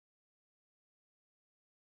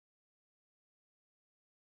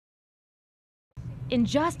In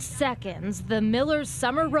just seconds, the Millers'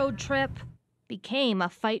 summer road trip became a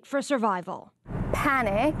fight for survival.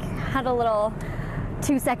 Panic, had a little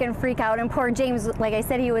 2-second freak out, and poor James, like I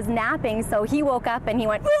said, he was napping, so he woke up and he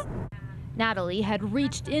went, "Whoop." Natalie had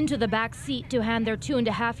reached into the back seat to hand their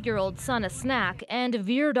 2.5-year-old son a snack and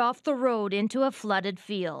veered off the road into a flooded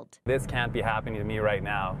field. This can't be happening to me right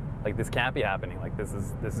now. Like, this can't be happening. Like, this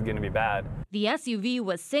is going to be bad. The SUV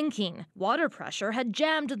was sinking. Water pressure had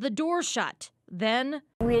jammed the door shut. Then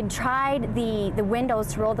we had tried the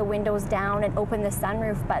windows to roll the windows down and open the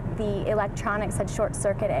sunroof, but the electronics had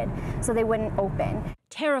short-circuited, so they wouldn't open.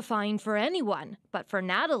 Terrifying for anyone, but for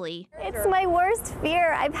Natalie, it's my worst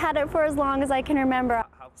fear. I've had it for as long as I can remember.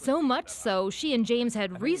 So much so, she and James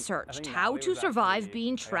had researched how to survive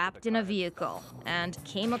being trapped in a vehicle and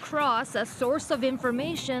came across a source of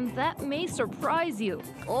information that may surprise you.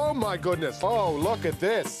 Oh my goodness. Oh, look at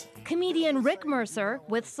this. Comedian Rick Mercer,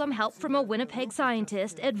 with some help from a Winnipeg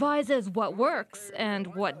scientist, advises what works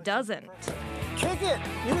and what doesn't. Kick it!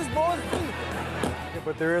 Use both feet! Yeah,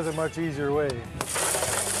 but there is a much easier way.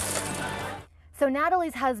 So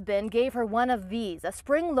Natalie's husband gave her one of these, a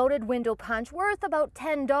spring-loaded window punch worth about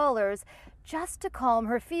 $10, just to calm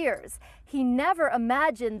her fears. He never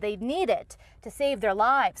imagined they'd need it to save their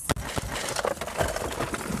lives.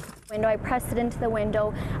 I pressed it into the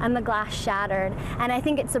window and the glass shattered, and I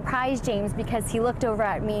think it surprised James because he looked over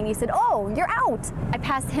at me and he said, "Oh, you're out." I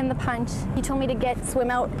passed him the punch. He told me to swim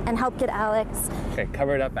out and help get Alex. Okay,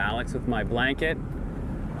 covered up Alex with my blanket,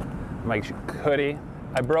 my hoodie.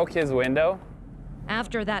 I broke his window.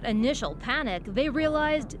 After that initial panic, they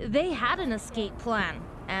realized they had an escape plan.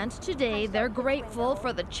 And today they're grateful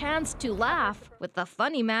for the chance to laugh with the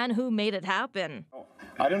funny man who made it happen.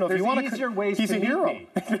 I don't know if you want to. There's easier ways He's to a meet hero. me.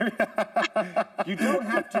 You don't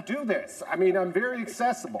have to do this. I mean, I'm very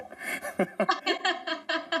accessible.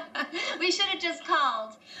 We should have just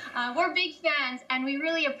called. We're big fans, and we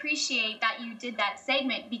really appreciate that you did that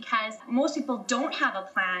segment because most people don't have a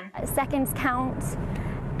plan. Seconds count,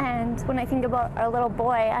 and when I think about our little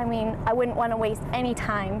boy, I mean, I wouldn't want to waste any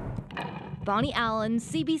time. Bonnie Allen,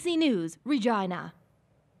 CBC News, Regina.